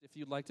If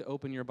you'd like to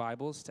open your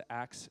Bibles to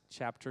Acts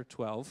chapter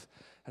 12,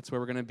 that's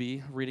where we're going to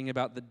be reading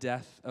about the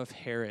death of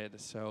Herod.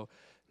 So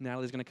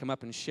Natalie's going to come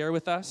up and share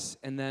with us,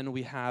 and then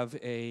we have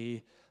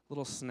a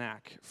little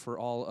snack for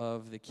all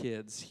of the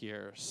kids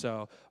here.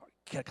 So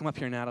come up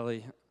here,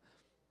 Natalie.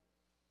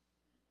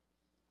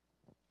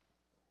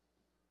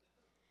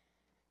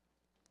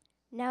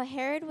 Now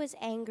Herod was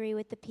angry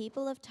with the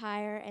people of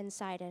Tyre and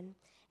Sidon,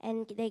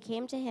 and they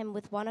came to him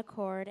with one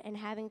accord, and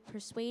having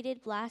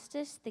persuaded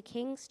Blastus, the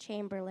king's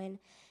chamberlain,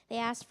 they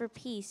asked for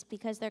peace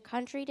because their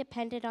country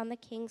depended on the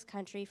king's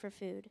country for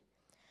food.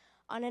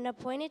 On an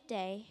appointed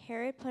day,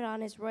 Herod put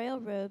on his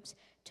royal robes,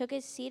 took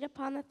his seat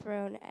upon the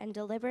throne, and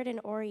delivered an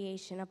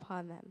oration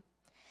upon them.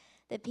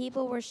 The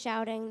people were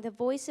shouting, "The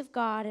voice of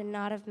God and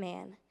not of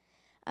man."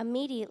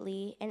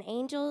 Immediately, an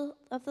angel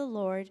of the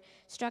Lord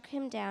struck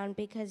him down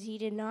because he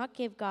did not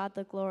give God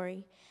the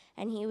glory,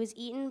 and he was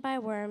eaten by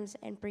worms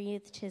and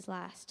breathed his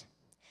last.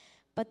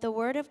 But the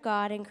word of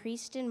God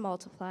increased and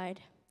multiplied.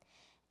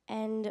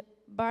 And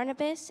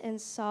Barnabas and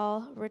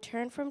Saul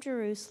returned from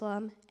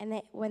Jerusalem, and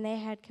when they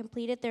had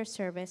completed their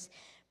service,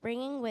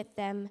 bringing with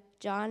them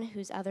John,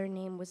 whose other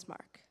name was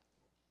Mark.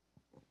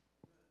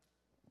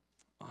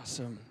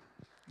 Awesome.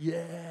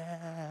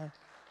 Yeah.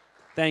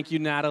 Thank you,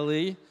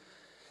 Natalie.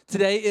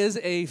 Today is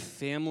a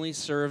family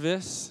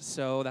service,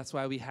 so that's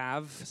why we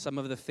have some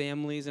of the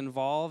families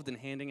involved in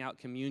handing out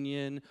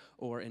communion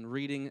or in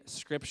reading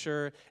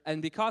scripture.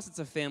 And because it's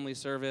a family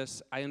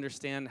service, I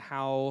understand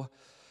how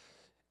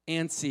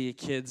antsy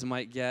kids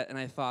might get, and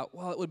I thought,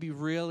 well, it would be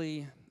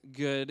really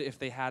good if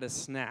they had a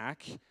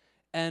snack.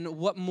 And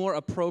what more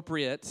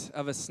appropriate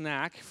of a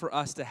snack for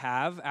us to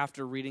have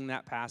after reading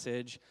that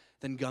passage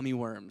than gummy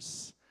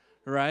worms,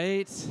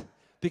 right?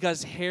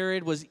 Because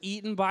Herod was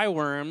eaten by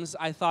worms,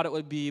 I thought it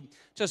would be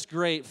just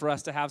great for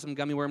us to have some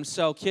gummy worms.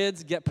 So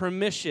kids, get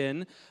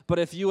permission, but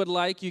if you would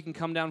like, you can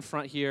come down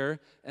front here,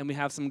 and we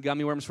have some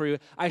gummy worms for you.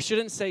 I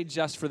shouldn't say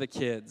just for the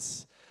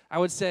kids. I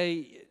would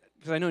say,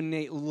 because I know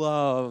Nate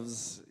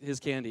loves his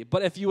candy,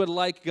 but if you would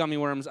like gummy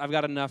worms, I've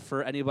got enough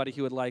for anybody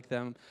who would like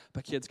them.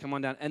 But kids, come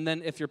on down. And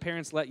then if your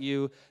parents let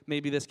you,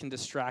 maybe this can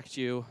distract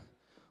you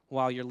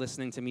while you're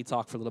listening to me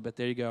talk for a little bit.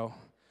 There you go.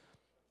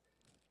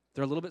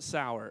 They're a little bit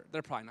sour.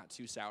 They're probably not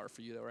too sour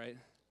for you, though, right?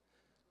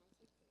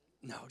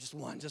 No, just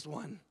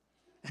one.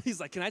 He's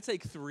like, can I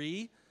take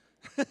 3?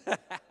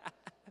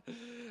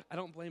 I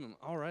don't blame him.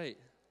 All right.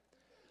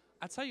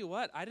 I tell you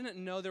what, I didn't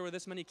know there were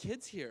this many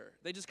kids here.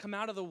 They just come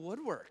out of the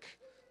woodwork,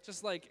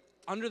 just like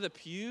under the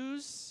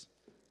pews.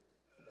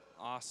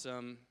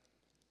 Awesome.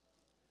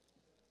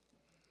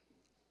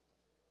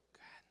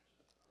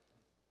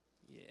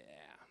 Good. Yeah.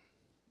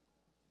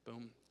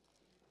 Boom.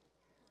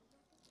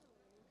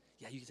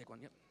 Yeah, you can take one.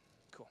 Yep.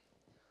 Cool.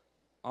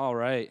 All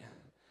right.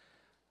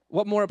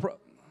 What more?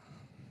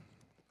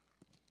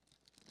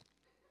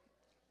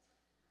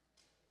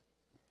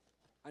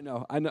 I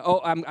know.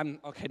 Oh, I'm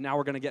okay. Now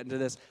we're gonna get into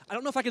this. I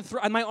don't know if I can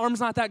throw. My arm's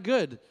not that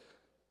good.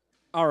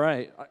 All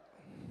right.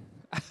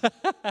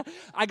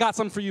 I got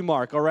some for you,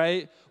 Mark. All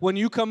right. When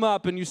you come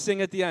up and you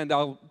sing at the end,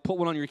 I'll put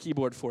one on your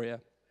keyboard for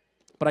you.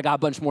 But I got a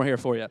bunch more here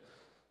for you.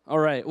 All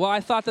right. Well, I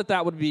thought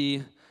that would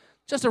be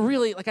just a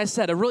really, like I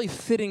said, a really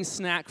fitting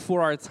snack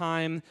for our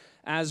time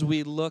as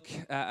we look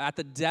at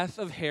the death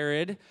of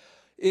Herod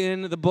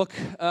in the book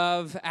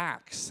of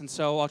Acts. And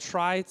so I'll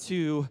try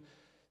to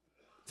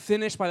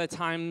finish by the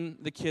time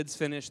the kids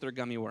finish their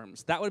gummy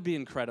worms. That would be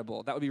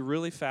incredible. That would be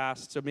really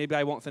fast. So maybe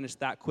I won't finish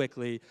that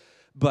quickly,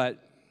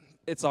 but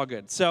it's all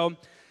good. So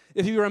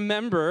if you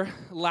remember,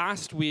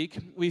 last week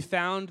we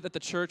found that the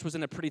church was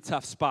in a pretty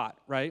tough spot,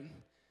 right?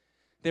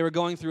 They were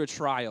going through a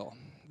trial.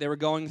 They were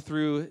going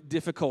through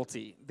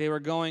difficulty. They were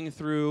going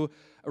through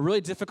a really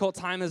difficult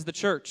time as the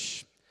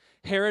church.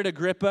 Herod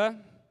Agrippa,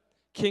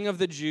 king of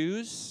the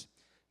Jews,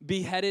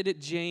 beheaded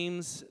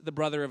James, the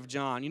brother of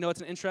John. You know,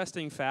 it's an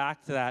interesting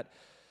fact that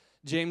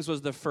James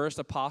was the first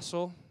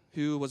apostle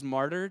who was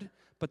martyred,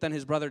 but then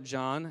his brother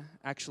John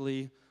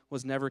actually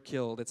was never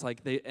killed. It's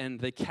like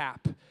they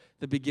cap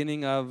the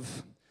beginning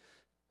of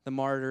the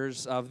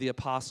martyrs of the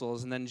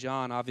apostles. And then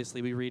John,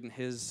 obviously, we read in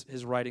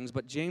his writings.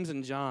 But James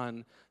and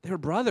John, they were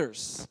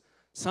brothers,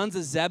 sons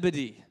of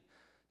Zebedee.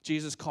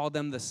 Jesus called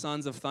them the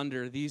sons of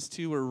thunder. These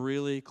two were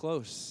really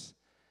close.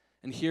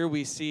 And here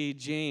we see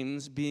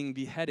James being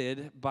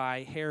beheaded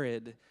by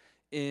Herod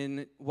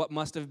in what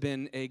must have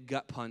been a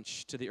gut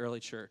punch to the early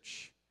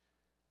church.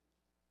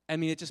 I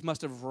mean, it just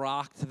must have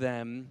rocked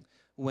them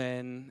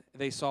when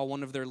they saw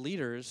one of their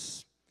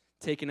leaders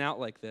taken out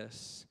like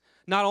this.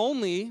 Not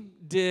only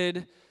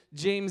did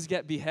James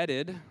get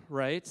beheaded,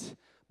 right,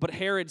 but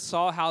Herod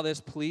saw how this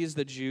pleased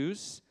the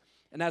Jews,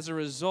 and as a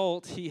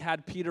result, he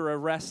had Peter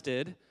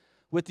arrested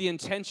with the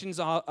intentions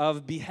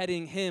of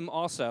beheading him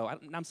also.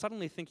 I'm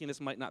suddenly thinking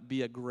this might not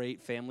be a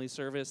great family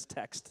service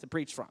text to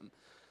preach from.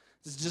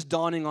 This is just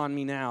dawning on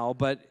me now,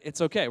 but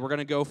it's okay. We're going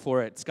to go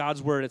for it. It's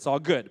God's word. It's all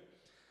good,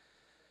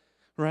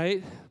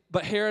 right?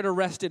 But Herod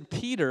arrested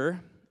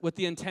Peter with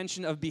the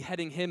intention of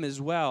beheading him as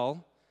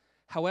well.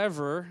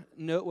 However,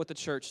 note what the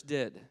church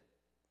did.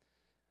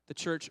 The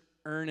church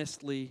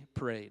earnestly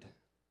prayed.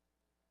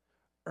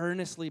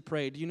 Earnestly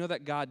prayed. Do you know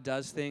that God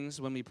does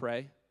things when we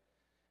pray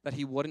that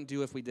he wouldn't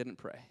do if we didn't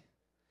pray?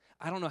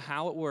 I don't know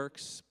how it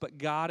works, but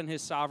God in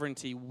his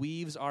sovereignty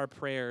weaves our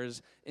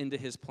prayers into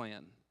his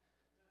plan.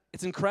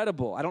 It's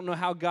incredible. I don't know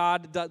how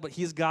God does, but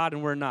he's God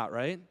and we're not,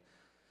 right?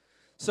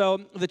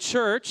 So the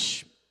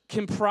church,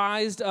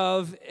 comprised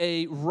of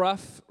a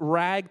rough,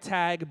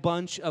 ragtag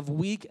bunch of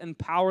weak and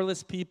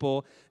powerless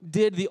people,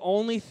 did the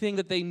only thing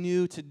that they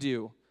knew to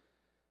do,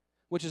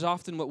 which is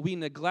often what we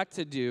neglect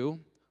to do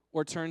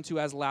or turn to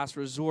as last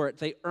resort.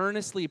 They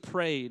earnestly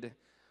prayed,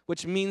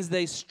 which means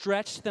they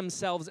stretched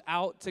themselves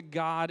out to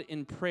God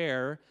in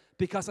prayer,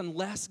 because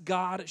unless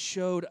God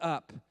showed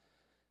up,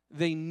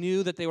 they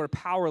knew that they were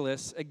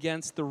powerless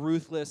against the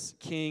ruthless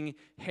King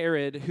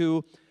Herod,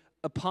 who,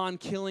 upon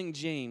killing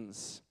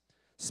James,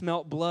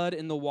 smelt blood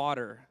in the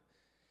water,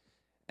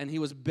 and he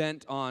was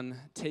bent on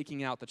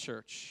taking out the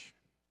church.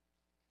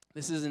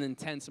 This is an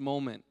intense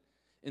moment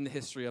in the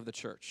history of the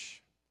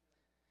church.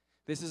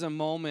 This is a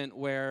moment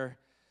where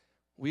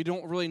we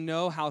don't really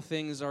know how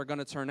things are going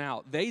to turn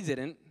out. They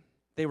didn't.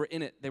 They were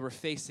in it. They were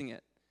facing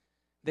it.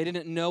 They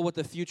didn't know what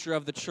the future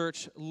of the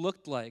church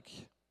looked like.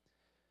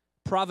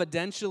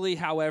 Providentially,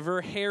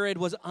 however, Herod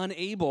was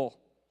unable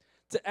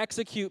to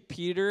execute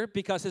Peter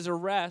because his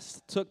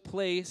arrest took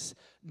place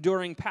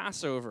during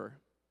Passover,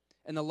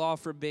 and the law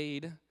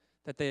forbade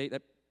that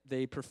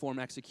they perform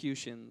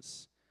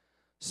executions.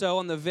 So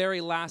on the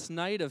very last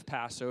night of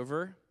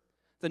Passover,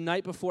 the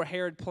night before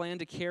Herod planned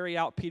to carry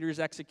out Peter's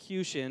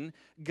execution,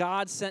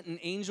 God sent an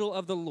angel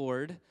of the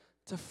Lord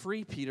to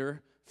free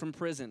Peter from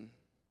prison.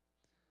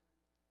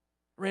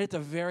 Right at the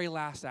very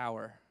last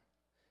hour,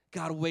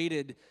 God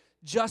waited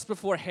just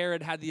before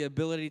Herod had the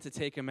ability to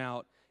take him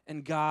out,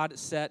 and God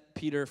set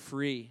Peter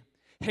free.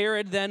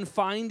 Herod then,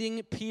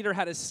 finding Peter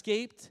had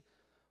escaped,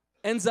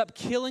 ends up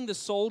killing the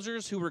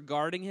soldiers who were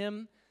guarding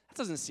him. That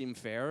doesn't seem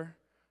fair,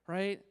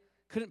 right?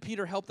 Couldn't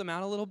Peter help them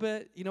out a little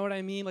bit? You know what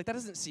I mean? Like, that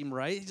doesn't seem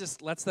right. He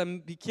just lets them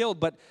be killed,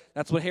 but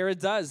that's what Herod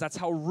does. That's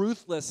how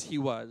ruthless he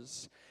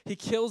was. He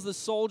kills the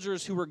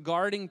soldiers who were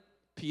guarding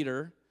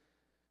Peter,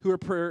 who were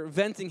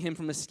preventing him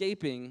from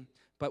escaping,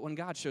 but when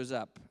God shows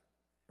up,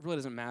 it really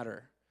doesn't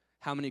matter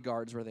how many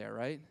guards were there,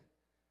 right?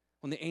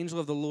 When the angel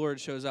of the Lord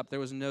shows up,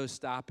 there was no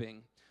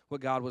stopping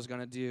what God was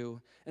going to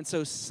do. And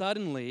so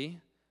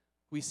suddenly,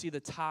 we see the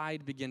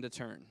tide begin to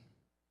turn.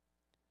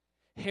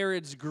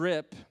 Herod's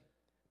grip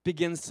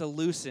begins to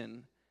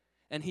loosen,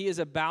 and he is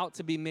about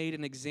to be made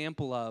an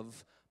example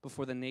of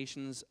before the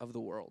nations of the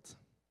world.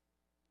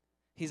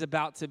 He's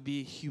about to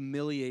be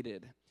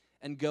humiliated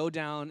and go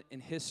down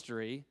in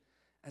history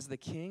as the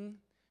king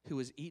who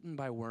was eaten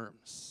by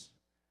worms.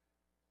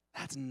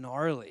 That's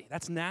gnarly.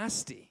 That's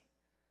nasty.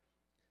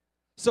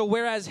 So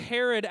whereas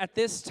Herod at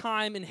this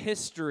time in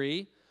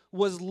history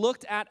was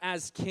looked at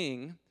as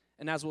king,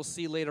 and as we'll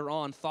see later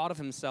on, thought of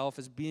himself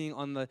as being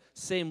on the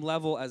same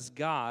level as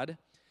God,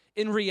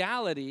 in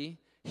reality,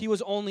 he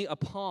was only a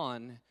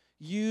pawn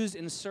used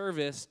in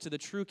service to the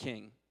true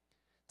king,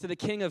 to the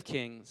King of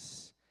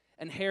Kings.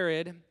 And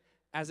Herod,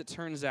 as it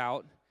turns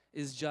out,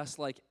 is just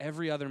like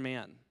every other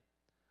man,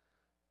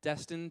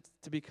 destined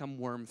to become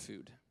worm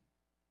food.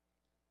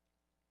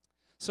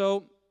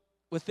 So,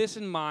 with this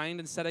in mind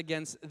and set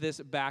against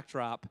this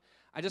backdrop,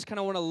 I just kind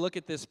of want to look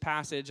at this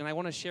passage, and I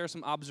want to share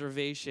some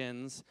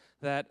observations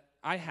that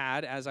I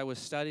had as I was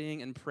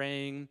studying and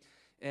praying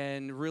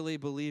and really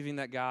believing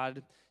that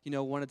God,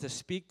 wanted to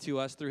speak to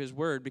us through his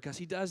word, because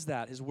he does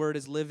that. His word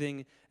is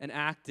living and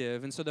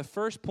active. And so the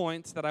first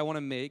point that I want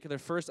to make, the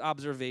first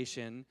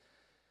observation,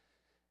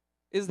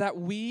 is that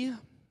we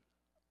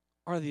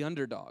are the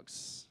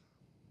underdogs,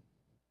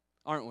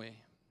 aren't we?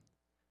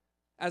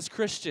 As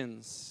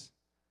Christians,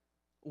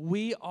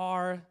 we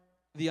are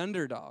the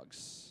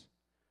underdogs.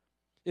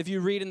 If you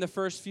read in the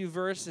first few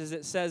verses,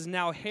 it says,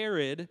 "Now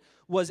Herod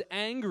was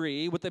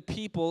angry with the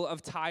people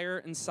of Tyre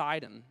and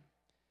Sidon,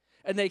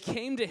 and they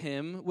came to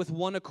him with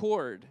one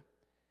accord.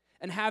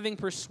 And having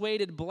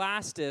persuaded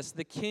Blastus,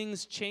 the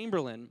king's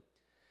chamberlain,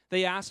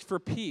 they asked for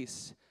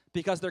peace,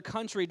 because their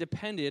country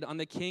depended on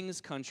the king's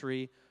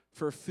country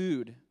for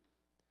food."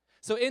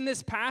 So in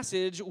this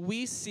passage,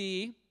 we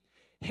see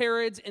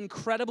Herod's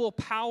incredible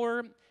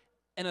power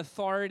and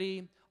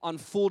authority on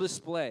full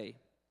display.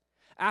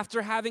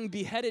 After having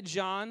beheaded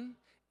John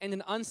in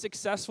an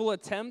unsuccessful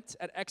attempt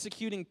at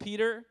executing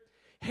Peter,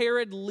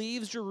 Herod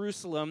leaves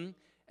Jerusalem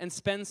and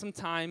spends some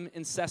time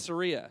in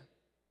Caesarea.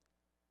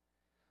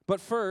 But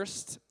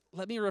first,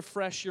 let me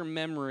refresh your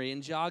memory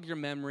and jog your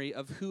memory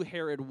of who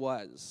Herod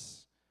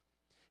was.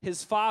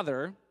 His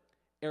father,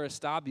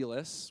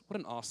 Aristobulus, what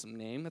an awesome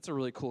name. That's a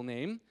really cool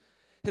name.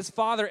 His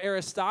father,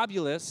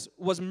 Aristobulus,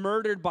 was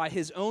murdered by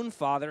his own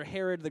father,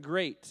 Herod the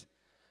Great.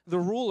 The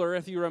ruler,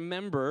 if you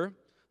remember,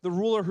 the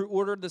ruler who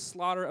ordered the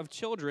slaughter of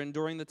children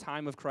during the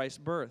time of Christ's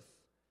birth.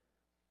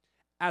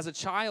 As a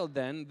child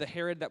then, the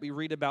Herod that we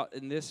read about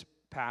in this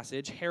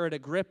passage, Herod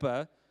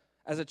Agrippa,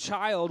 as a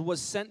child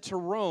was sent to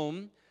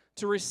Rome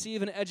to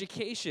receive an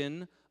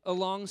education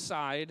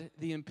alongside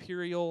the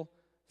imperial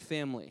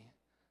family.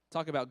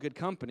 Talk about good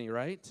company,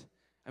 right?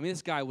 I mean,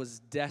 this guy was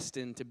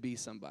destined to be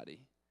somebody.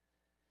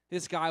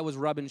 This guy was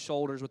rubbing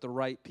shoulders with the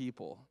right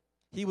people.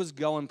 He was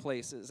going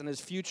places, and his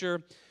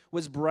future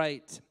was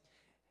bright.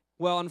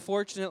 Well,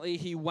 unfortunately,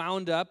 he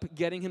wound up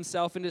getting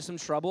himself into some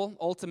trouble,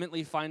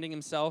 ultimately finding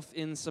himself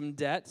in some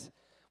debt,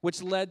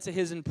 which led to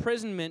his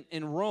imprisonment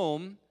in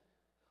Rome,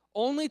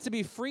 only to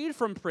be freed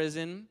from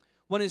prison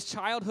when his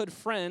childhood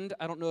friend,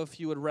 I don't know if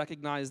you would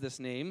recognize this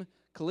name,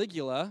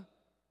 Caligula,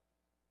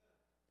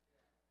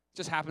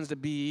 just happens to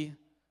be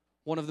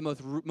one of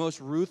the most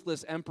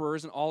ruthless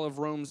emperors in all of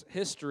Rome's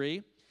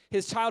history.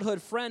 His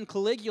childhood friend,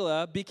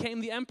 Caligula,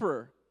 became the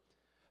emperor,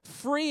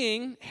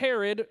 freeing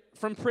Herod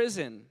from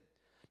prison.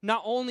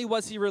 Not only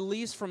was he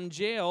released from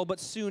jail, but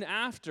soon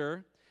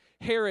after,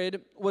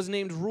 Herod was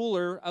named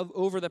ruler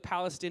over the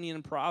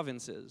Palestinian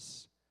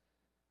provinces.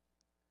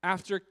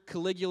 After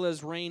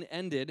Caligula's reign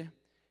ended,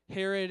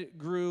 Herod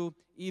grew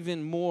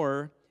even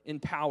more in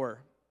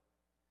power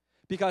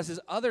because his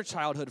other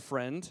childhood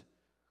friend,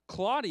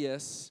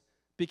 Claudius,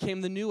 became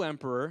the new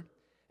emperor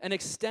and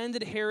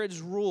extended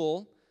Herod's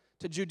rule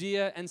to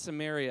Judea and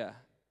Samaria.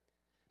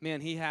 Man,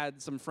 he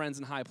had some friends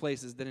in high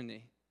places, didn't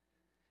he?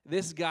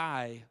 This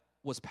guy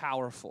was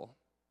powerful.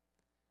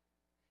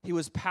 He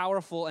was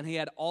powerful, and he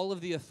had all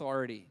of the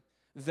authority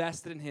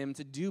vested in him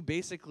to do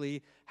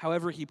basically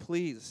however he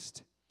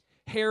pleased.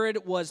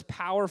 Herod was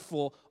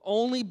powerful,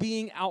 only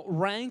being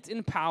outranked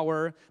in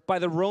power by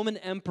the Roman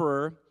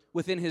emperor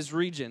within his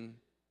region.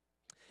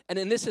 And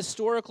in this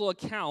historical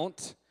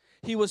account,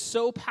 he was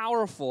so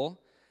powerful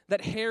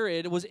that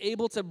Herod was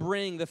able to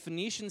bring the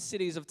Phoenician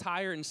cities of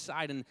Tyre and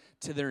Sidon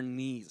to their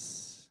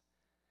knees.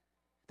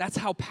 That's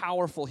how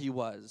powerful he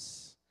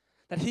was,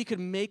 that he could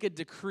make a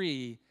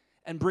decree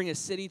and bring a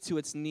city to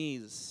its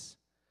knees.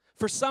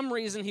 For some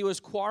reason, he was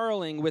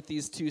quarreling with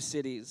these two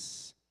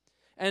cities,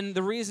 and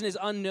the reason is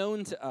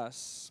unknown to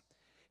us.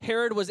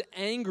 Herod was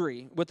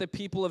angry with the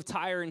people of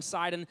Tyre and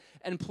Sidon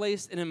and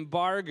placed an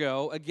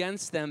embargo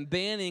against them,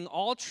 banning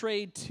all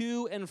trade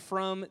to and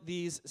from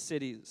these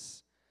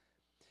cities.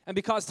 And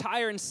because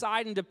Tyre and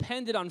Sidon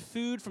depended on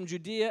food from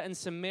Judea and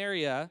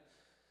Samaria,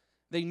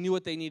 they knew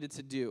what they needed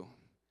to do.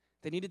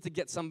 They needed to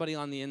get somebody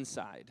on the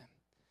inside.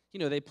 You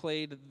know, they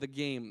played the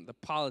game, the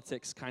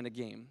politics kind of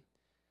game.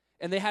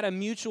 And they had a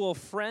mutual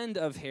friend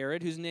of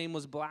Herod whose name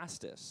was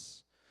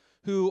Blastus,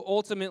 who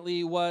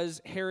ultimately was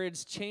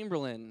Herod's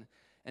chamberlain,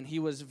 and he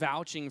was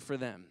vouching for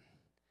them.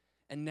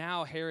 And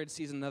now Herod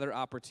sees another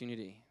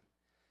opportunity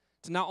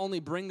to not only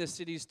bring the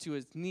cities to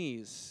his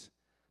knees,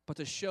 but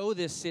to show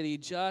this city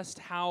just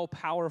how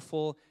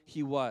powerful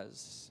he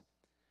was.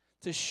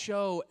 To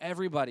show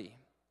everybody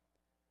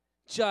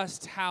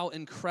just how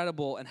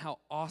incredible and how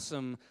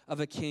awesome of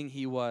a king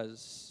he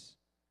was.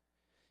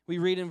 We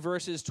read in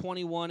verses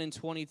 21 and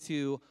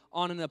 22,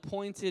 on an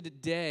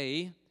appointed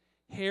day,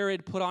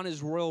 Herod put on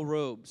his royal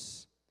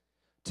robes,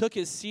 took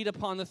his seat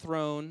upon the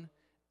throne,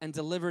 and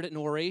delivered an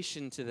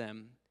oration to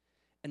them.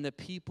 And the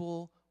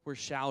people were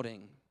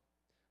shouting,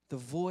 the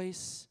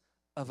voice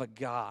of a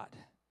God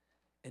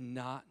and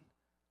not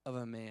of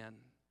a man.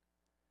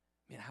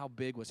 Man, how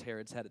big was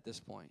Herod's head at this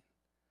point?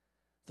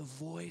 The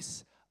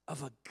voice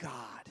of a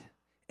God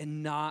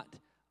and not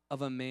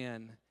of a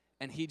man.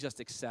 And he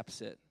just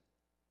accepts it.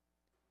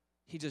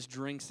 He just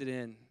drinks it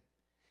in.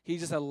 He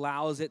just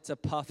allows it to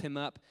puff him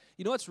up.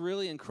 You know what's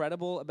really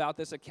incredible about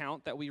this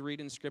account that we read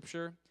in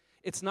Scripture?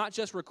 It's not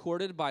just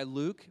recorded by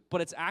Luke,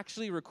 but it's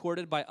actually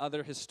recorded by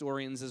other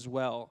historians as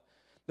well.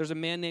 There's a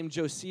man named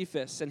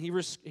Josephus, and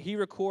he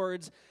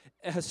records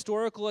a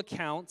historical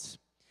account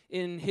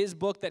in his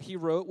book that he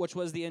wrote, which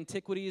was the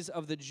Antiquities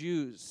of the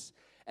Jews.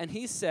 And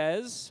he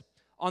says,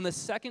 on the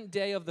second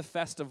day of the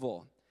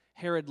festival,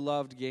 Herod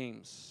loved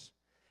games.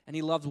 And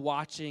he loved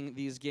watching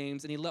these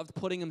games, and he loved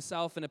putting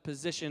himself in a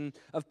position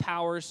of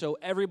power so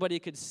everybody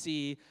could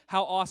see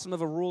how awesome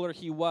of a ruler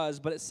he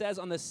was. But it says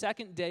on the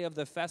second day of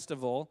the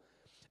festival,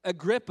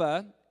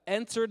 Agrippa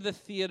entered the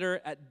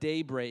theater at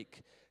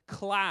daybreak,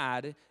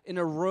 clad in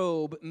a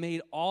robe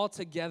made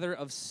altogether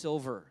of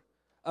silver,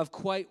 of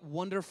quite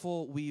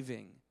wonderful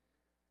weaving.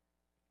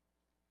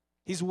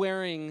 He's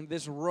wearing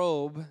this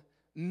robe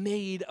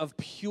made of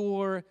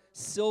pure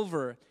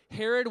silver.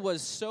 Herod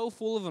was so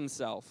full of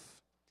himself,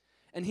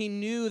 and he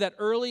knew that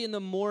early in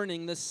the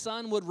morning the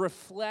sun would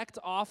reflect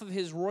off of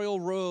his royal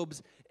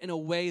robes in a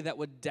way that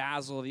would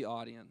dazzle the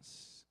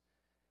audience.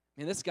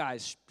 Man, this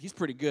guy's, he's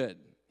pretty good.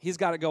 He's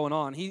got it going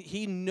on.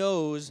 He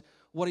knows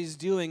what he's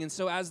doing. And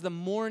so as the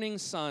morning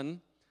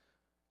sun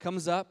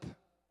comes up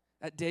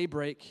at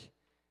daybreak,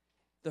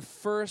 the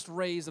first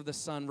rays of the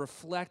sun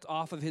reflect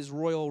off of his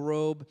royal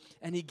robe,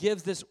 and he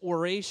gives this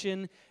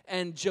oration,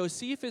 and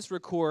Josephus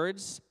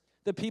records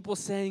the people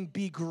saying,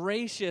 "Be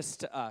gracious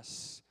to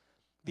us."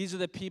 These are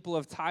the people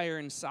of Tyre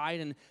and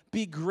Sidon.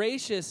 Be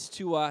gracious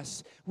to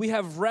us. We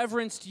have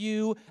reverenced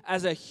you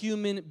as a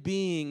human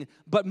being,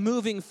 but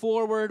moving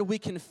forward, we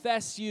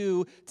confess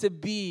you to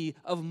be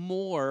of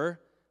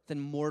more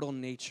than mortal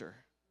nature.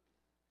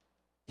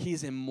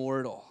 He's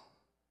immortal,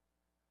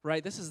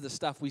 right? This is the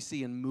stuff we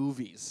see in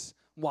movies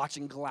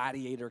watching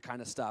Gladiator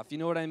kind of stuff. You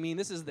know what I mean?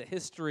 This is the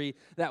history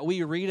that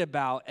we read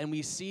about, and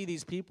we see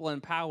these people in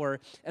power,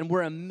 and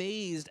we're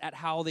amazed at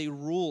how they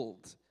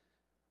ruled.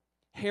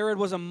 Herod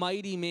was a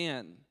mighty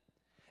man,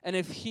 and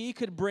if he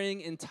could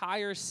bring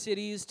entire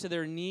cities to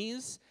their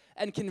knees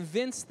and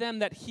convince them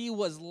that he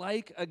was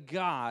like a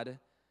god,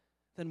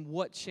 then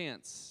what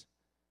chance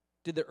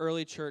did the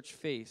early church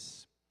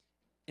face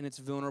in its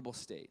vulnerable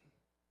state?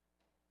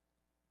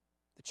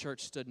 The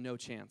church stood no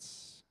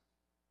chance.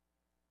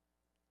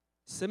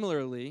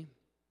 Similarly,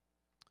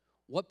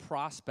 what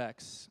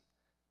prospects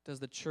does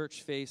the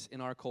church face in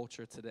our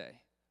culture today?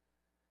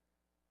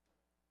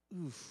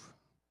 Oof.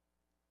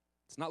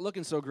 It's not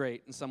looking so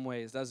great in some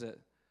ways, does it?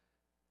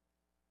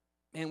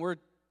 Man,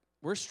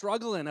 we're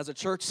struggling as a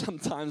church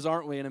sometimes,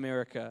 aren't we, in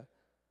America?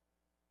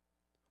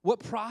 What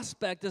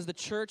prospect does the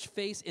church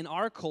face in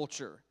our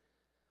culture?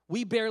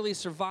 We barely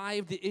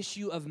survived the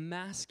issue of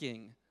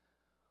masking.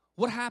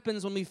 What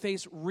happens when we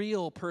face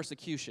real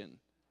persecution?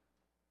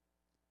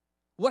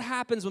 What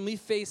happens when we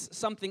face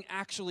something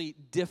actually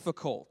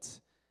difficult?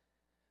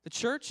 The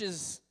church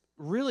is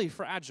really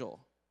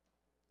fragile.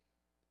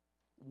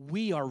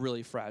 We are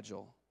really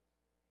fragile.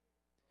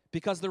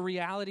 Because the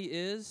reality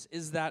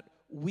is that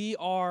we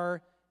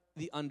are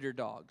the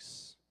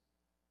underdogs.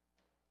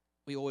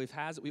 We always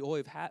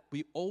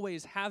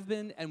have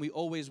been, and we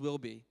always will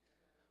be.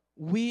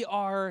 We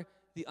are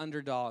the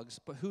underdogs,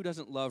 but who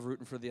doesn't love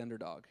rooting for the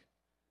underdog?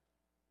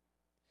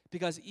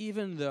 Because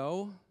even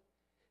though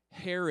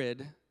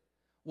Herod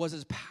was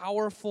as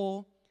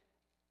powerful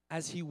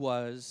as he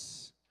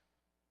was,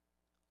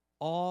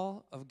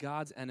 all of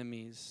God's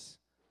enemies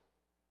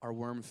are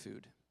worm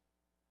food.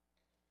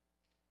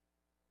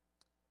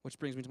 Which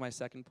brings me to my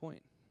second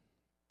point.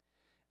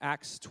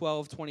 Acts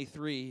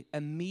 12:23,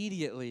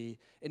 immediately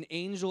an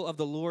angel of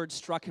the Lord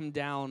struck him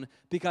down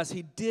because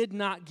he did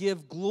not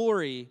give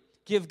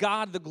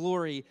God the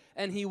glory,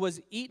 and he was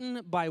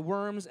eaten by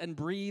worms and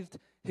breathed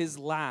his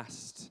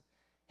last.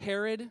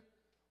 Herod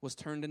was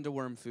turned into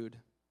worm food.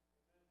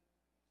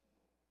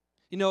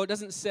 You know, it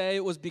doesn't say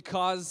it was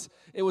because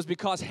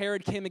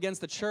Herod came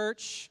against the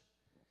church.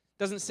 It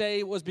doesn't say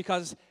it was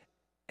because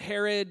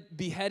Herod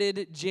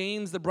beheaded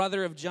James, the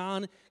brother of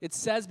John. It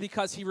says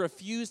because he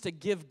refused to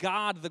give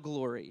God the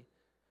glory,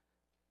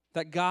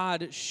 that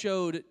God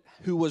showed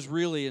who was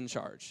really in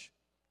charge.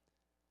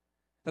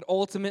 That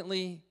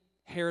ultimately,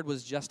 Herod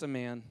was just a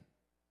man,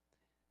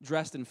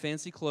 dressed in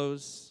fancy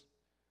clothes,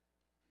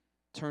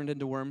 turned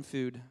into worm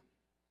food.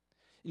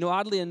 You know,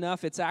 oddly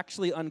enough, it's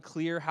actually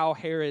unclear how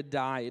Herod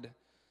died.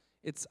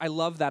 I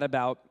love that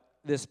about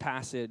this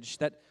passage,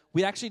 that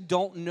we actually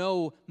don't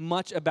know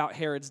much about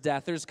Herod's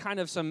death. There's kind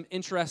of some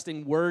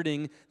interesting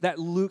wording that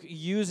Luke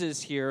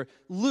uses here.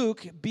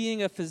 Luke,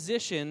 being a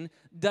physician,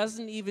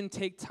 doesn't even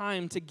take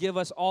time to give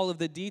us all of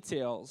the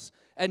details.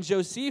 And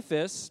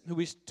Josephus, who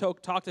we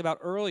talked about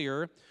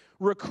earlier,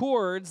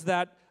 records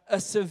that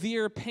a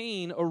severe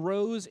pain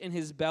arose in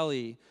his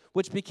belly,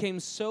 which became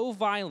so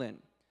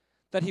violent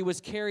that he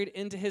was carried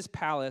into his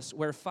palace,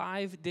 where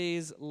 5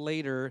 days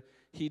later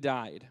he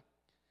died.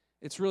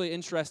 It's really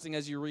interesting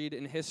as you read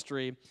in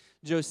history.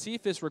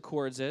 Josephus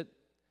records it.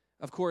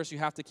 Of course, you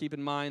have to keep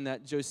in mind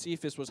that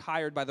Josephus was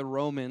hired by the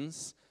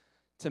Romans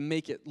to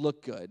make it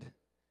look good.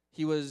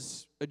 He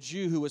was a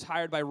Jew who was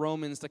hired by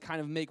Romans to kind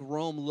of make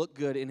Rome look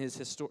good in his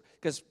history,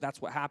 because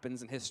that's what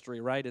happens in history,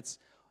 right?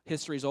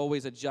 History is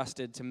always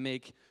adjusted to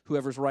make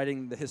whoever's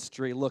writing the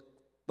history look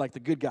like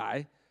the good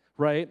guy,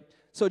 right?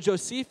 So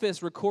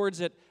Josephus records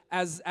it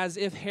as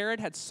if Herod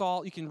had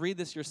saw, you can read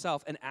this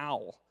yourself, an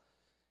owl.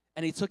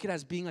 And he took it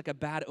as being like a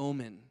bad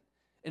omen.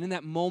 And in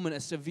that moment,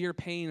 a severe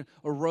pain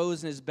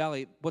arose in his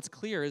belly. What's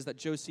clear is that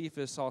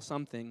Josephus saw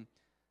something.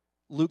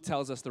 Luke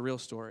tells us the real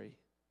story.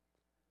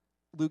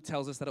 Luke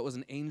tells us that it was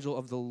an angel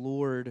of the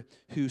Lord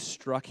who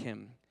struck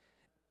him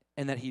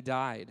and that he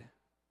died.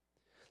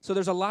 So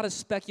there's a lot of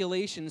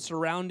speculation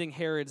surrounding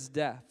Herod's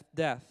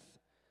death.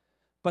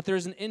 But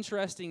there's an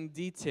interesting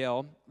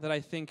detail that I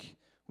think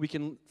we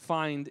can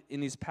find in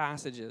these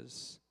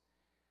passages.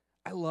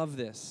 I love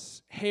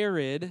this.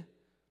 Herod,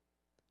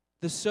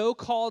 the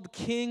so-called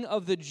king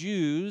of the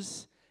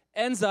Jews,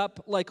 ends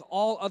up like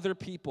all other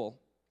people,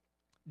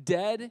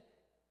 dead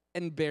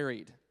and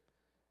buried,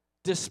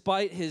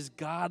 despite his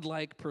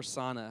godlike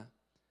persona.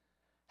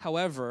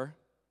 However,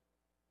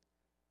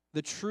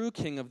 the true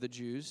king of the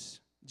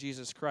Jews,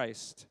 Jesus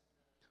Christ,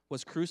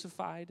 was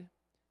crucified,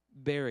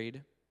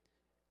 buried,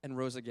 and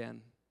rose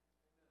again.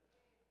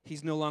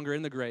 He's no longer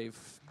in the grave.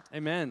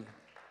 Amen.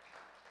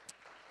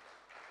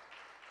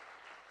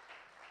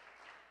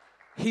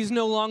 He's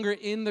no longer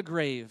in the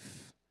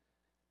grave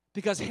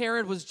because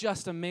Herod was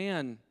just a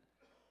man.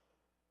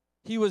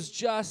 He was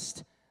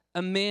just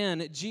a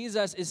man.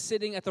 Jesus is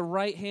sitting at the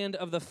right hand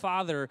of the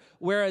Father,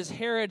 whereas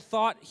Herod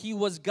thought he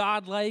was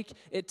godlike.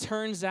 It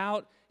turns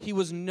out he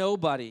was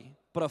nobody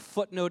but a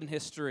footnote in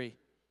history,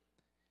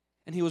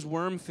 and he was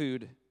worm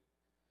food.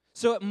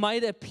 So it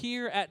might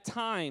appear at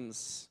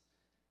times,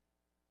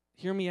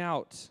 hear me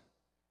out,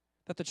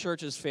 that the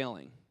church is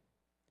failing.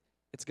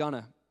 It's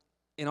gonna.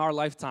 in our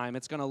lifetime,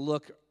 it's going to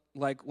look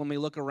like when we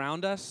look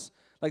around us,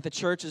 like the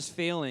church is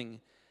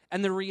failing.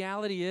 And the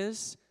reality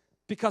is,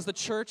 because the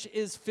church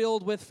is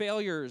filled with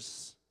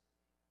failures.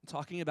 I'm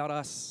talking about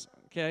us,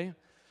 okay?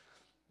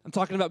 I'm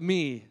talking about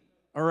me,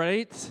 all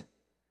right?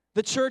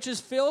 The church is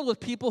filled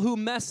with people who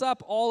mess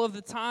up all of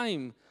the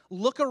time.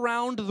 Look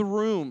around the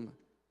room.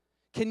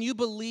 Can you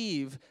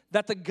believe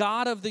that the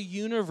God of the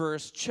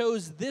universe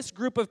chose this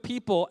group of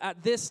people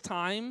at this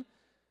time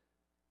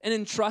and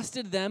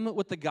entrusted them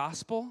with the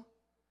gospel?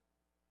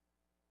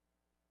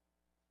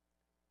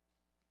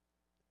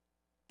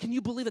 Can you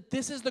believe that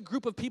this is the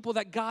group of people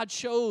that God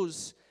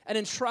chose and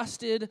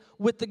entrusted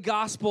with the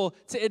gospel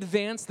to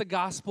advance the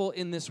gospel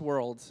in this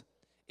world,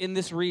 in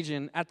this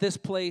region, at this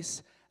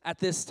place, at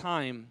this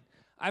time?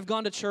 I've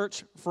gone to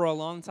church for a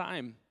long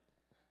time.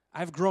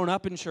 I've grown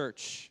up in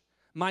church.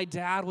 My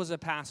dad was a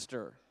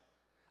pastor.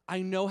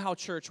 I know how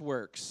church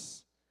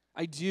works.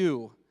 I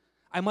do.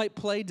 I might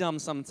play dumb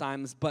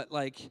sometimes, but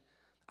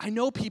I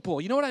know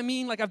people. You know what I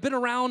mean? I've been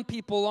around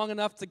people long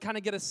enough to kind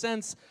of get a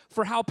sense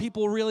for how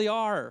people really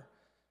are.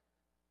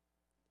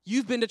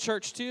 You've been to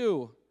church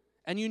too,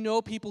 and you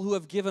know people who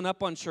have given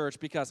up on church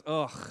because,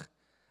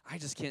 I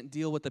just can't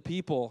deal with the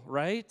people,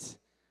 right?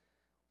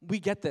 We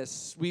get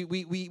this.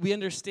 We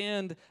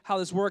understand how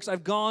this works.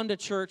 I've gone to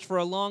church for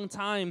a long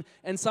time,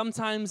 and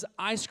sometimes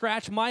I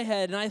scratch my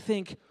head and I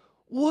think,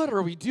 what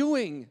are we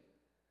doing?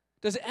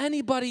 Does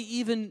anybody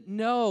even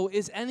know?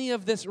 Is any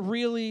of this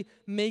really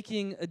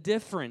making a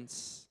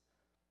difference?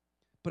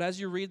 But as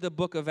you read the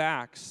book of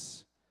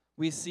Acts,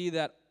 we see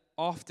that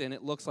often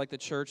it looks like the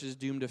church is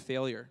doomed to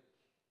failure.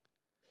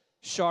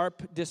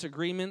 Sharp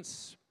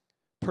disagreements,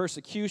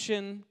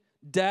 persecution,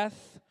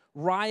 death,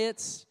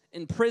 riots,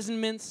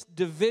 imprisonments,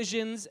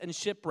 divisions, and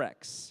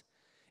shipwrecks.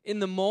 In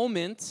the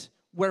moment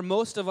where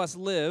most of us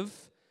live,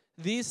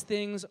 these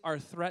things are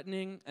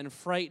threatening and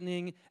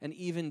frightening and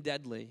even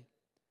deadly.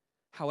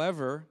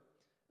 However,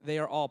 they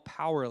are all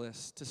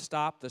powerless to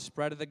stop the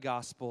spread of the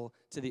gospel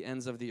to the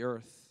ends of the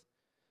earth.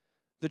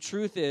 The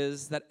truth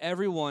is that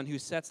everyone who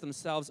sets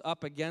themselves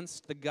up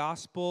against the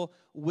gospel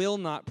will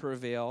not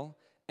prevail,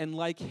 and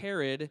like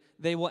Herod,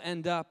 they will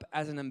end up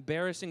as an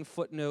embarrassing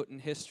footnote in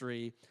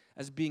history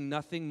as being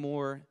nothing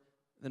more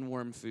than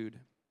worm food.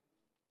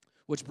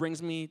 Which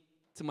brings me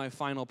to my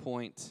final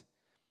point.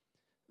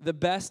 The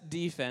best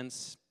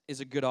defense is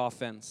a good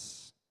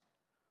offense.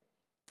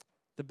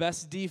 The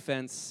best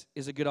defense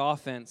is a good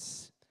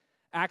offense.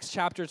 Acts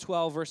chapter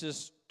 12,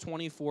 verses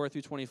 24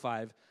 through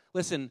 25.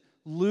 Listen,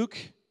 Luke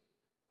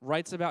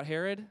writes about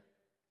Herod,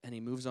 and he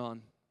moves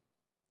on.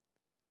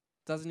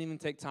 Doesn't even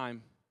take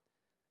time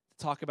to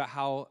talk about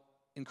how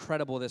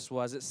incredible this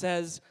was. It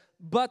says,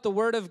 "But the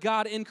word of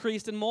God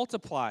increased and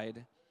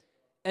multiplied,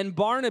 and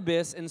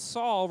Barnabas and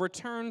Saul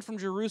returned from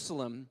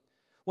Jerusalem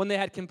when they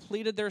had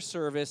completed their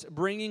service,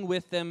 bringing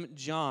with them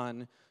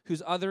John,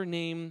 whose other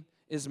name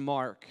is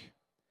Mark."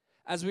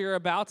 As we are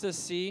about to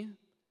see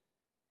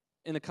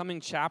in the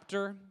coming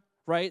chapter,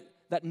 right,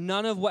 that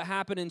none of what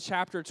happened in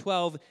chapter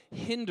 12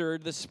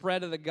 hindered the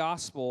spread of the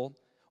gospel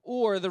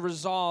or the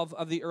resolve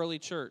of the early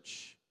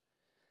church.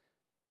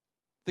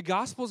 The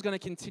gospel is going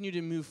to continue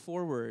to move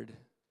forward.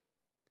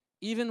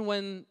 Even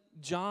when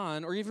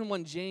John or even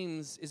when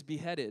James is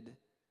beheaded,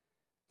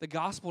 the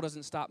gospel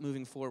doesn't stop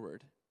moving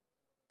forward.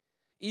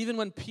 Even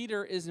when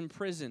Peter is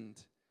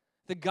imprisoned,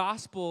 the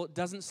gospel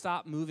doesn't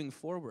stop moving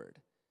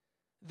forward.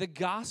 The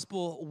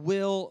gospel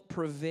will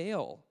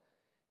prevail.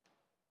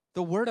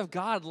 The word of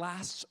God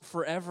lasts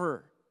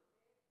forever.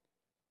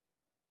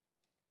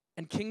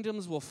 And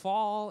kingdoms will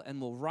fall and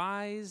will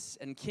rise,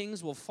 and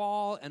kings will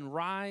fall and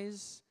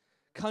rise.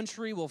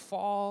 Country will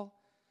fall.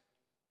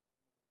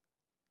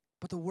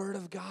 But the word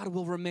of God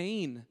will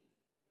remain.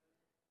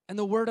 And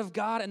the word of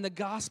God and the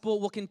gospel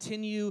will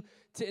continue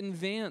to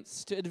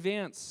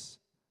advance.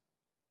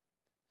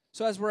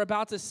 So as we're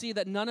about to see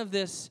that none of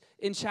this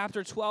in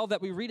chapter 12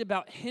 that we read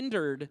about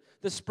hindered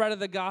the spread of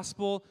the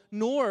gospel,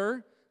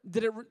 nor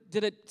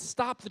did it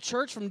stop the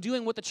church from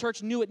doing what the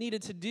church knew it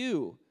needed to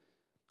do.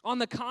 On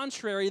the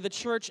contrary, the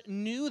church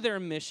knew their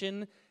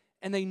mission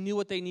and they knew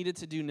what they needed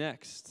to do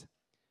next.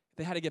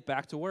 They had to get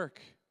back to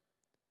work.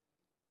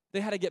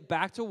 They had to get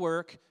back to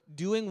work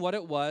doing what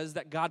it was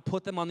that God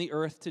put them on the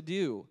earth to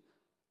do.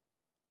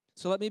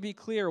 So let me be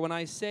clear, when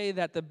I say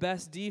that the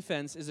best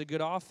defense is a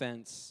good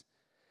offense,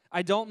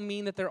 I don't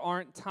mean that there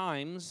aren't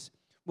times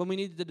when we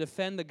need to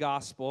defend the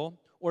gospel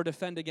or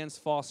defend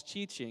against false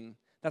teaching.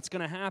 That's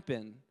going to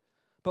happen.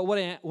 But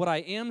what I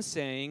am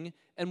saying,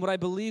 and what I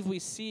believe we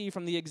see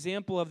from the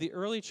example of the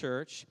early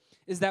church,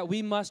 is that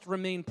we must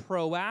remain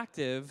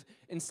proactive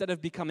instead of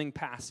becoming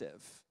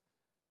passive.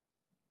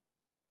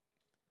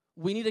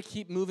 We need to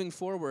keep moving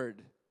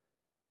forward,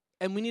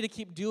 and we need to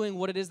keep doing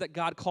what it is that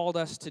God called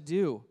us to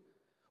do.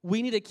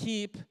 We need to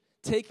keep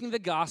taking the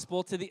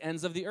gospel to the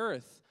ends of the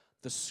earth.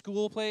 The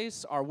school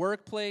place, our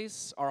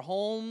workplace, our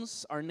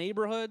homes, our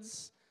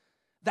neighborhoods.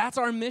 That's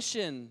our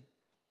mission.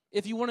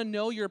 If you want to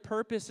know your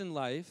purpose in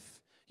life,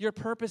 your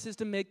purpose is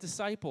to make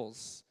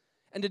disciples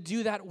and to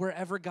do that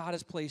wherever God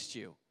has placed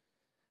you.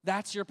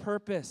 That's your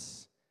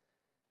purpose.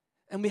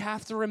 And we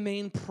have to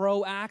remain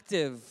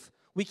proactive.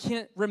 We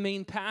can't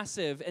remain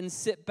passive and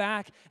sit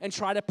back and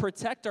try to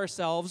protect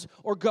ourselves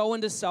or go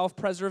into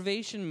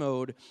self-preservation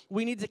mode.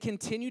 We need to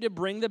continue to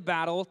bring the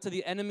battle to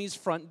the enemy's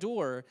front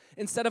door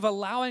instead of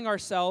allowing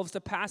ourselves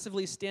to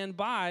passively stand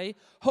by,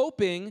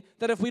 hoping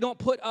that if we don't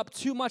put up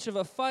too much of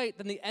a fight,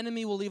 then the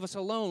enemy will leave us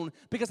alone,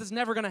 because it's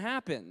never going to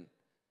happen.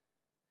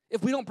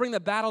 If we don't bring the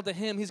battle to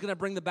him, he's going to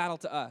bring the battle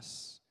to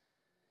us.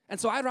 And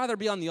so I'd rather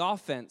be on the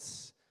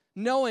offense,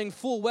 knowing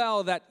full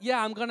well that,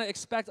 yeah, I'm going to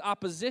expect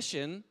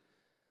opposition,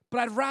 but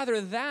I'd rather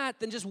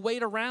that than just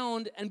wait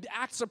around and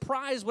act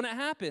surprised when it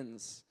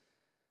happens.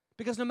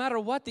 Because no matter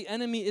what, the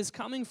enemy is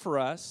coming for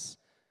us,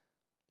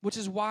 which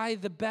is why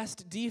the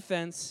best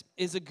defense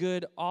is a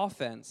good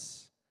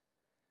offense.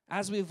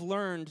 As we've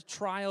learned,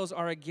 trials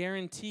are a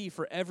guarantee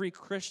for every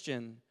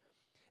Christian,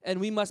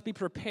 and we must be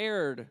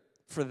prepared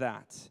for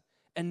that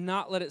and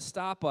not let it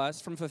stop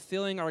us from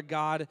fulfilling our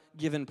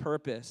God-given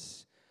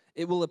purpose.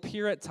 It will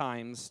appear at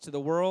times to the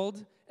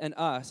world and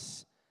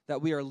us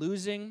that we are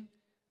losing,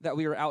 that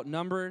we are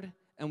outnumbered,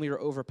 and we are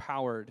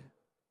overpowered.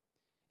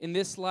 In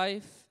this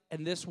life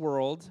and this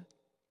world,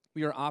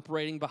 we are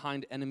operating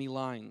behind enemy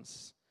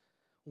lines.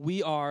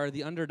 We are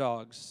the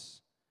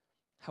underdogs.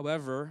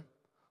 However,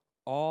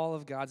 all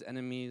of God's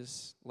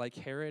enemies, like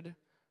Herod,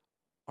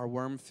 are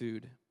worm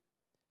food.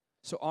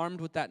 So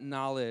armed with that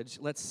knowledge,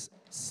 let's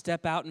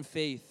step out in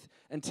faith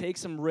and take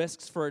some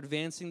risks for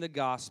advancing the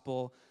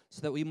gospel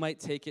so that we might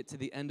take it to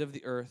the end of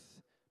the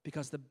earth,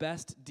 because the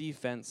best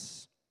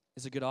defense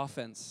is a good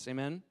offense.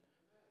 Amen?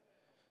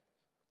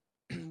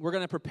 We're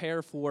going to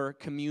prepare for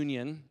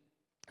communion.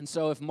 And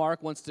so if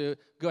Mark wants to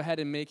go ahead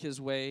and make his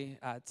way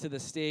to the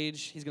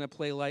stage, he's going to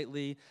play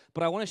lightly.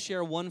 But I want to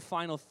share one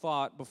final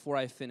thought before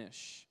I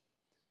finish.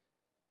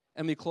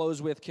 And we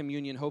close with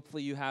communion.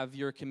 Hopefully you have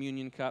your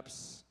communion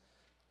cups.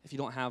 If you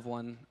don't have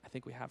one, I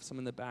think we have some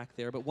in the back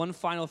there. But one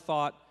final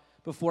thought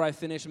before I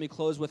finish and we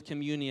close with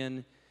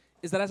communion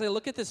is that as I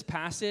look at this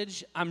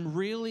passage, I'm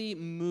really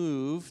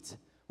moved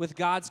with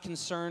God's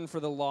concern for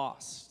the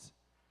lost.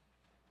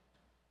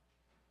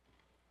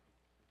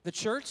 The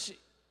church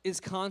is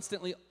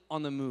constantly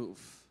on the move.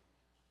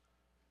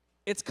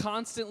 It's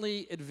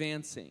constantly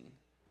advancing.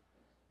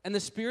 And the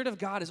Spirit of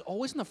God is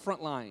always in the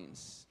front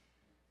lines.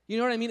 You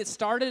know what I mean? It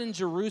started in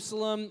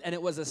Jerusalem, and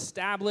it was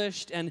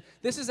established. And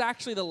this is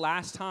actually the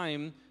last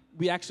time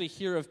we actually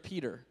hear of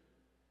Peter.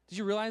 Did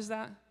you realize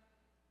that?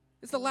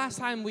 It's the last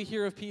time we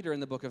hear of Peter in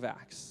the book of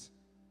Acts.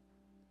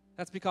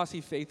 That's because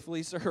he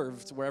faithfully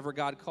served wherever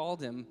God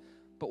called him.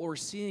 But what we're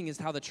seeing is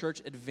how the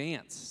church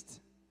advanced.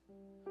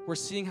 We're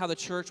seeing how the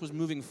church was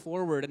moving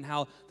forward and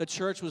how the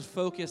church was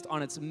focused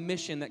on its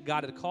mission that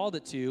God had called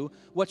it to,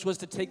 which was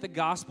to take the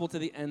gospel to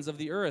the ends of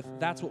the earth.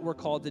 That's what we're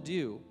called to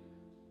do.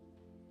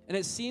 And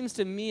it seems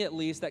to me, at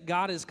least, that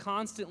God is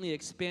constantly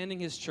expanding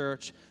his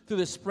church through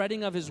the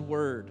spreading of his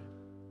word.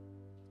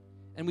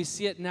 And we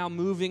see it now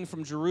moving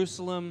from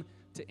Jerusalem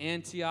to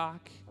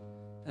Antioch,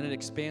 and it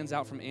expands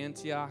out from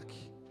Antioch.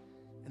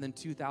 And then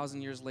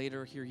 2,000 years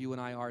later, here you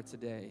and I are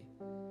today.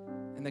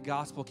 And the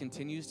gospel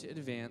continues to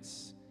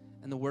advance,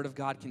 and the word of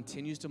God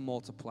continues to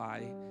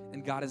multiply,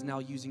 and God is now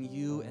using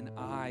you and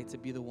I to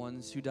be the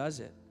ones who does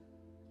it.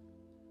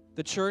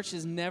 The church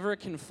is never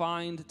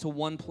confined to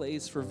one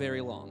place for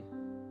very long.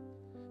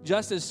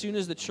 Just as soon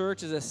as the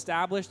church is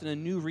established in a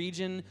new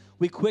region,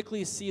 we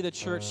quickly see the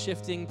church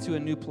shifting to a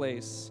new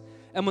place.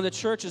 And when the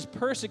church is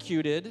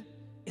persecuted,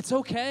 it's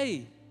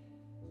okay.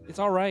 It's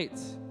all right.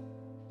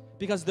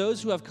 Because those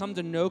who have come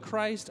to know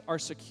Christ are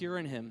secure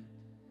in him,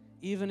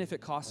 even if it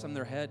costs them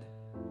their head.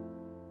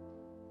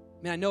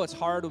 Man, I know it's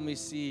hard when we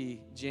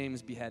see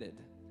James beheaded.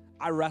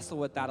 I wrestle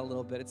with that a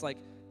little bit. It's like,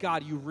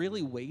 God, you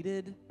really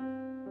waited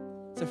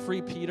to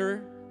free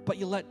Peter, but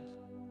you let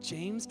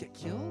James get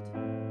killed?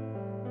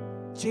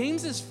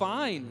 James is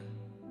fine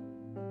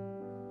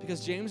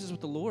because James is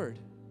with the Lord.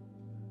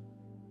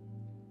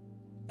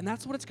 And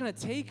that's what it's going to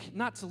take,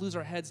 not to lose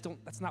our heads.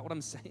 That's not what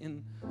I'm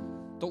saying.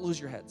 Don't lose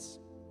your heads.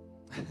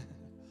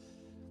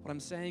 What I'm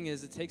saying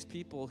is it takes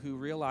people who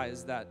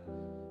realize that,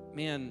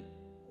 man,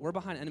 we're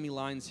behind enemy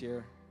lines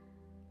here.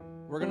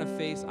 We're going to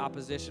face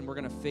opposition. We're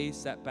going to face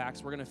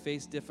setbacks. We're going to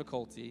face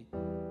difficulty.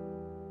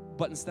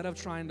 But instead of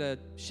trying to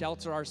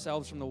shelter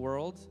ourselves from the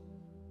world,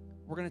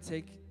 we're going to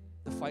take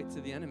the fight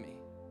to the enemy.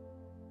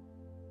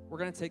 We're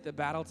going to take the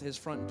battle to his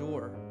front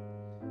door,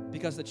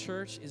 because the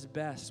church is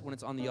best when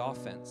it's on the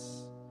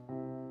offense.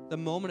 The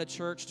moment a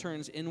church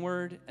turns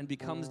inward and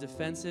becomes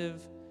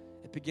defensive,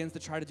 it begins to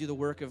try to do the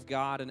work of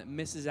God, and it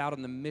misses out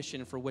on the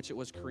mission for which it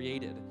was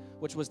created,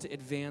 which was to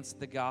advance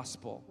the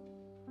gospel.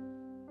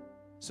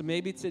 So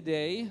maybe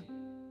today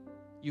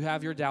you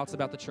have your doubts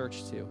about the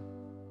church too.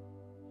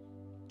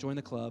 Join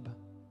the club.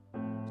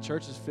 The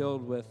church is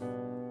filled with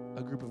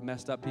a group of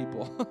messed up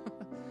people,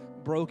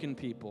 broken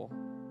people.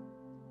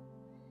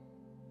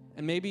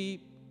 And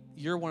maybe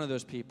you're one of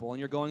those people and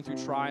you're going through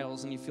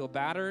trials and you feel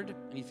battered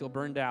and you feel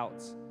burned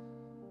out.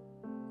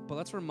 But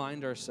let's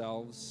remind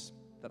ourselves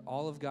that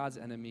all of God's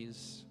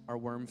enemies are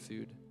worm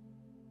food.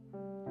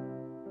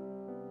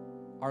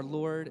 Our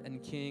Lord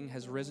and King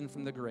has risen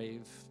from the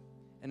grave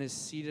and is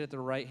seated at the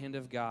right hand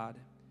of God,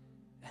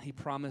 and he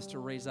promised to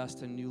raise us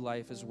to new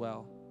life as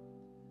well.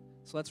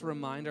 So let's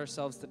remind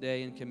ourselves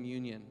today in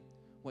communion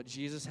what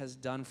Jesus has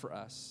done for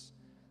us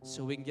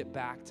so we can get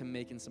back to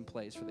making some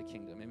place for the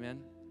kingdom.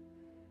 Amen?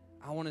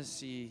 I want to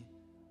see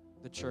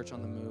the church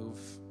on the move.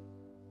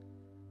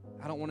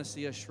 I don't want to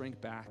see us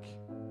shrink back.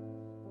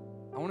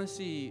 I want to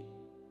see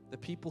the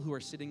people who are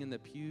sitting in the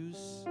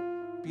pews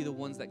be the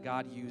ones that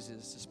God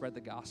uses to spread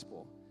the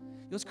gospel. You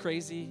know what's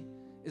crazy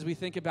is we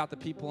think about the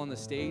people on the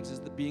stage as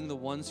being the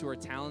ones who are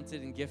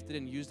talented and gifted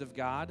and used of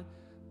God,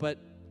 but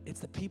it's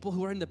the people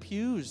who are in the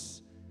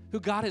pews who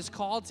God has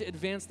called to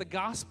advance the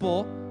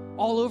gospel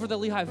all over the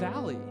Lehigh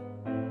Valley.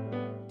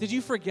 Did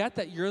you forget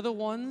that you're the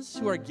ones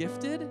who are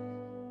gifted?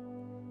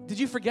 Did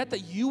you forget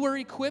that you were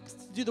equipped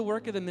to do the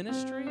work of the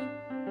ministry?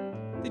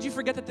 Did you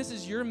forget that this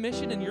is your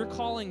mission and your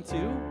calling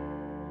too?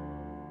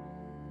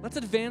 Let's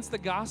advance the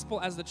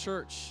gospel as the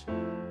church.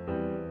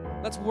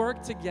 Let's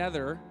work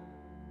together,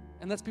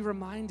 and let's be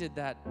reminded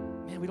that,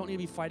 man, we don't need to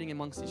be fighting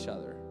amongst each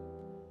other,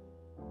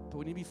 but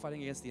we need to be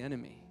fighting against the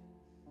enemy.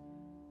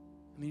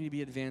 We need to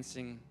be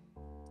advancing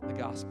the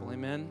gospel.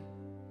 Amen?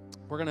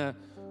 We're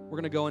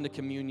gonna go into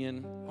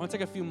communion. I want to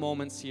take a few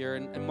moments here,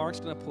 and Mark's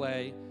gonna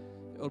play.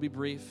 It'll be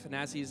brief, and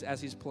as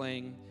he's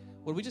playing,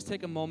 would we just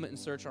take a moment and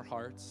search our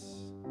hearts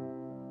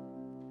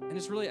and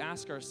just really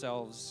ask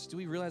ourselves, do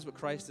we realize what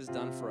Christ has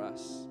done for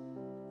us?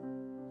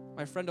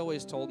 My friend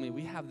always told me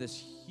we have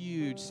this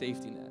huge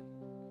safety net.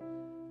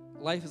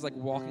 Life is like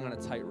walking on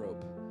a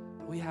tightrope,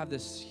 but we have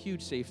this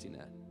huge safety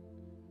net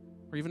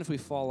where even if we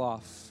fall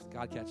off,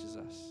 God catches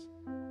us.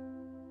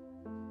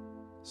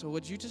 So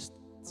would you just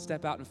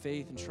step out in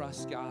faith and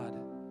trust God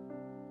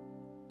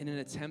in an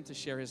attempt to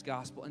share his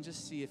gospel and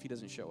just see if he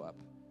doesn't show up?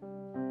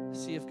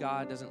 See if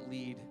God doesn't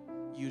lead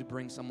you to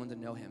bring someone to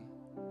know him.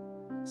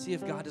 See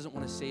if God doesn't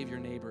want to save your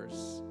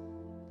neighbors.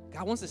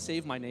 God wants to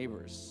save my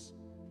neighbors.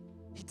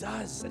 He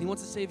does, and he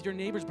wants to save your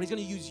neighbors, but he's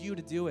going to use you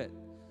to do it.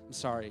 I'm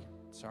sorry.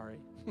 So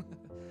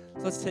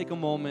let's take a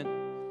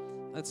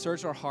moment. Let's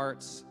search our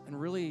hearts and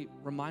really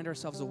remind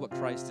ourselves of what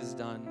Christ has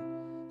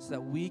done so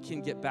that we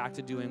can get back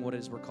to doing what it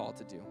is we're called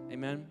to do.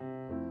 Amen?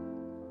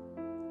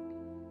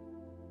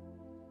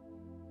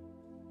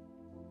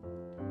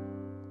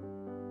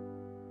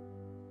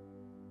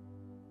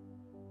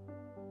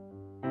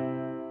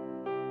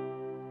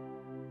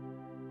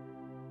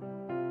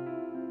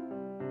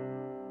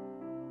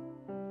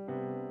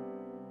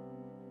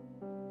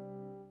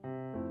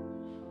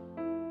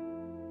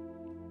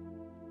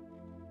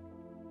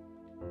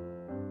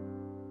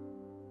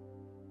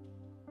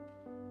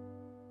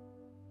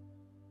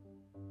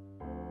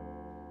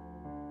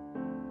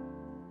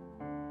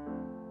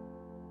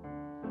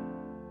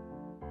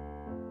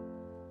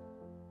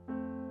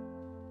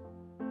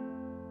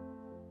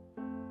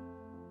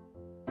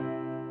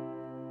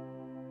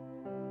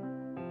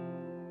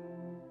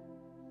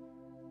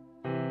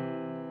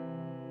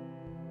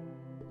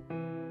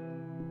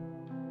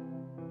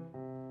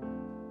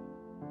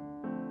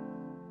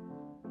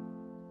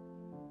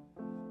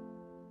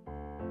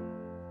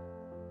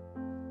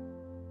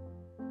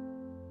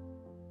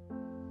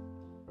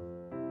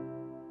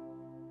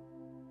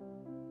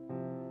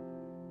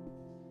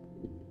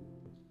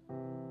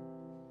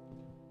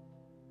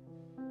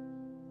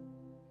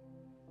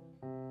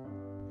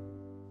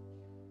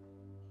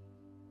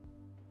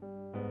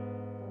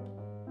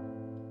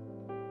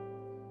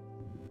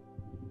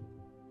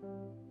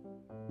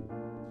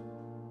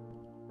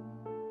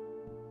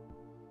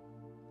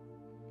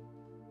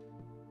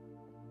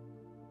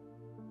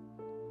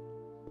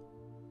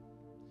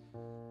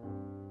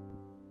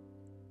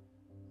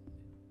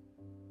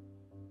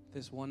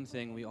 This one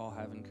thing we all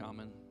have in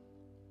common,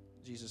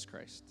 Jesus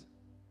Christ.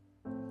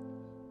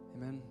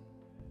 Amen?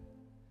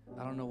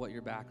 I don't know what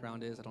your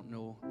background is. I don't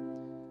know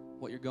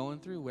what you're going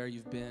through, where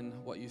you've been,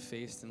 what you've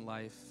faced in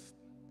life,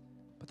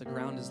 but the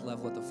ground is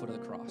level at the foot of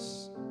the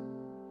cross.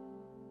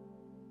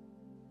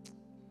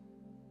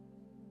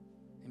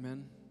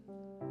 Amen?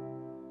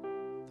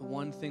 The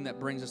one thing that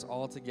brings us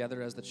all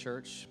together as the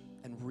church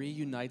and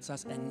reunites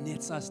us and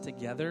knits us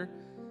together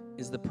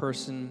is the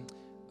person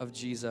of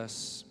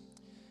Jesus.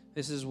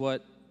 This is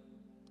what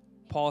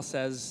Paul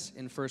says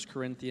in 1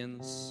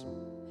 Corinthians.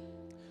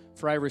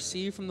 For I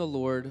received from the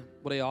Lord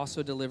what I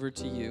also delivered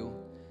to you,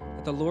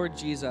 that the Lord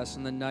Jesus,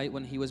 on the night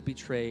when he was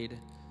betrayed,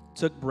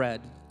 took bread,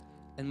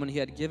 and when he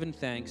had given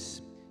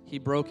thanks, he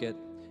broke it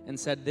and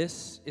said,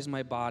 "This is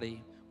my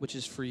body, which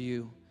is for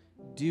you.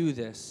 Do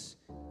this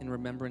in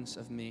remembrance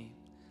of me."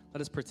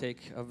 Let us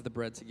partake of the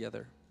bread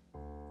together.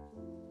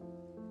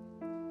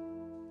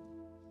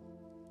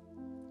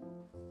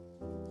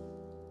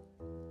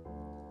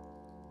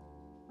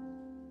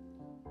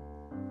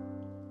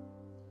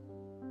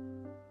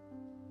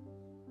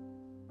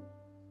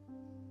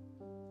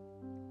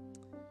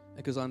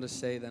 It goes on to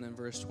say then in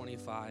verse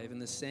 25, in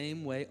the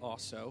same way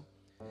also,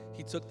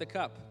 he took the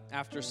cup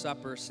after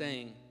supper,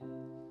 saying,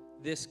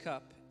 "This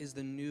cup is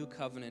the new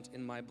covenant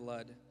in my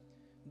blood.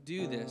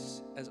 Do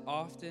this as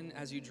often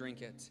as you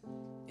drink it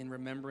in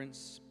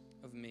remembrance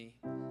of me.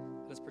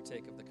 Let us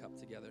partake of the cup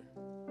together.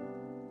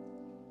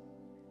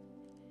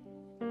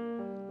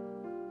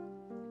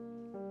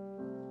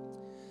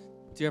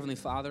 Dear Heavenly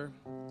Father,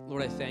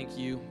 Lord, I thank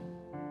you.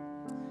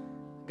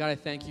 God, I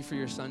thank you for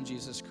your Son,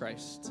 Jesus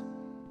Christ.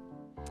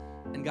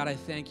 And God, I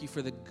thank you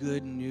for the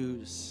good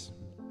news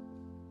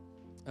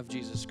of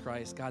Jesus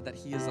Christ. God, that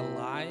he is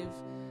alive,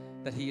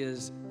 that he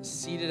is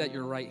seated at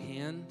your right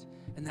hand,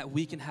 and that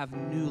we can have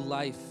new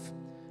life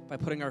by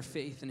putting our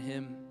faith in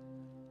him.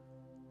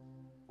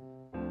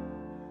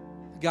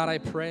 God, I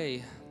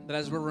pray that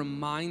as we're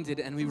reminded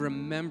and we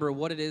remember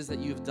what it is that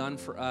you've done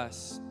for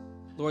us,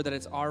 Lord, that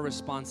it's our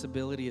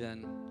responsibility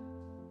then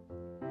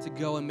to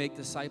go and make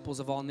disciples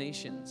of all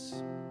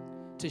nations,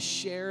 to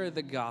share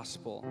the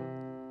gospel.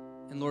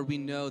 And Lord, we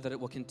know that it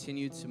will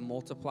continue to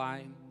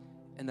multiply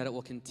and that it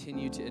will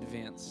continue to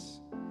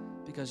advance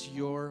because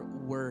your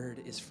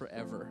word is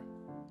forever.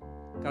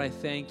 God, I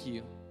thank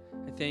you.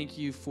 I thank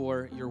you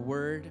for your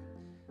word.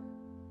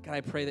 God,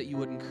 I pray that you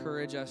would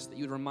encourage us, that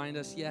you would remind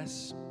us,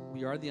 yes,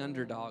 we are the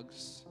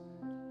underdogs,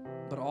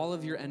 but all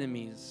of your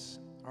enemies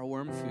are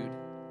worm food.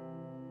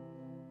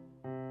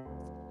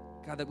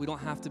 God, that we don't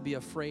have to be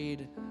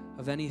afraid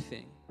of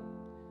anything.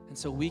 And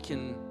so we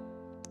can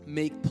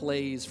make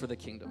plays for the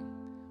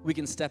kingdom. We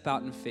can step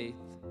out in faith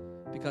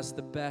because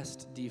the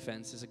best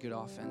defense is a good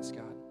offense,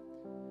 God.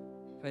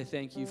 And I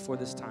thank you for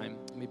this time.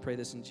 Let me pray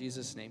this in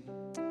Jesus' name.